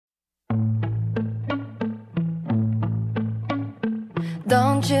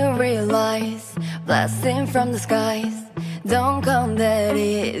Don't you realize blessing from the skies don't come that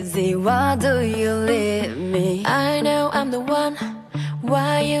easy? Why do you leave me? I know I'm the one.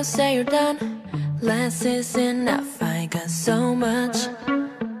 Why you say you're done? Less is enough, I got so much.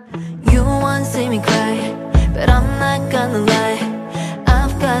 You won't see me cry, but I'm not gonna lie.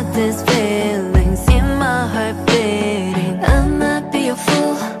 I've got these feelings in my heart beating. I might be a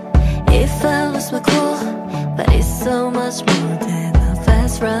fool if I lose my cool, but it's so much more than a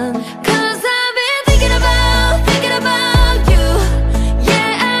fast run. 'Cause I've been thinking about you.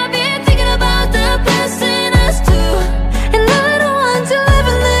 Yeah, I've been thinking about the best in us too. And I don't want to live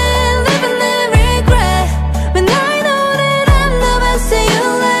and regret, when I know that I'm the best that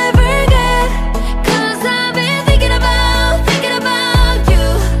you'll ever get. 'Cause I've been thinking about you.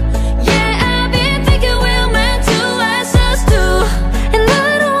 Yeah, I've been thinking we're meant to last us too. And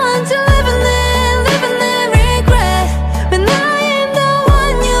I don't want to live and regret, when I am the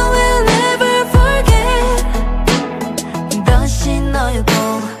one you will never forget. Does she know you go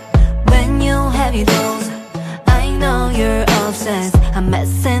when you have your goals? I know you're obsessed, I'm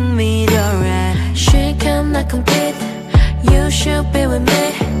messing with your head. She cannot compete, you should be with me.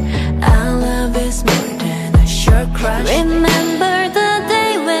 Our love is more than a short crush. Remember the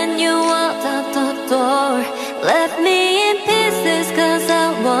day when you walked out the door, left me in pieces 'cause I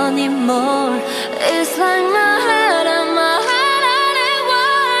wanted more. It's like my heart on war.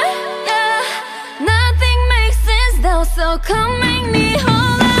 Yeah, nothing makes sense though, so come